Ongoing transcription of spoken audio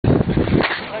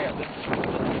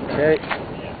Okay.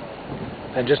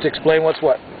 And just explain what's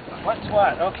what. What's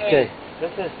what? Okay.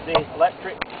 This is the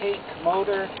Electric Caik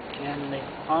motor in the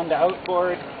Honda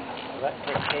Outboard.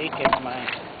 Electric Caik is my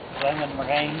lemon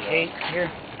meringue cake here.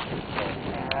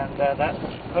 And that's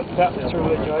hooked up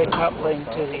through a joy coupling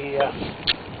to the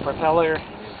propeller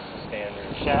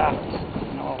shaft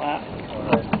and all that.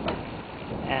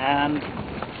 And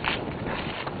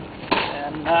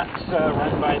that's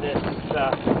run by this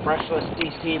brushless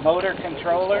DC motor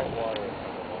controller,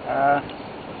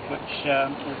 which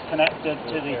is connected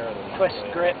to the twist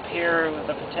grip here with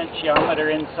a potentiometer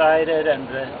inside it and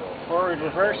the forward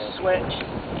reverse switch,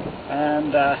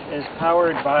 and is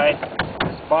powered by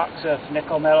this box of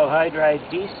nickel metal hydride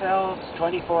D cells,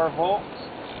 24 volts,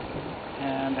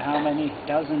 and how many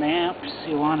dozen amps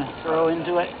you want to throw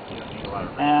into it.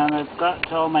 And I've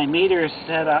got all my meters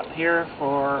set up here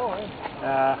for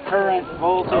current,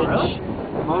 voltage,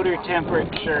 motor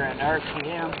temperature, and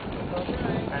RPM.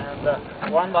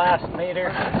 And one last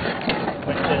meter,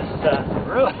 which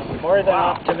is more than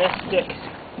optimistic,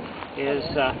 is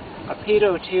a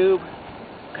pitot tube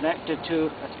connected to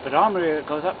a speedometer that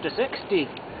goes up to 60.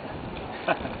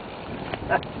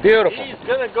 Beautiful. He's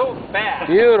gonna go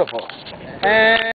fast. Beautiful. And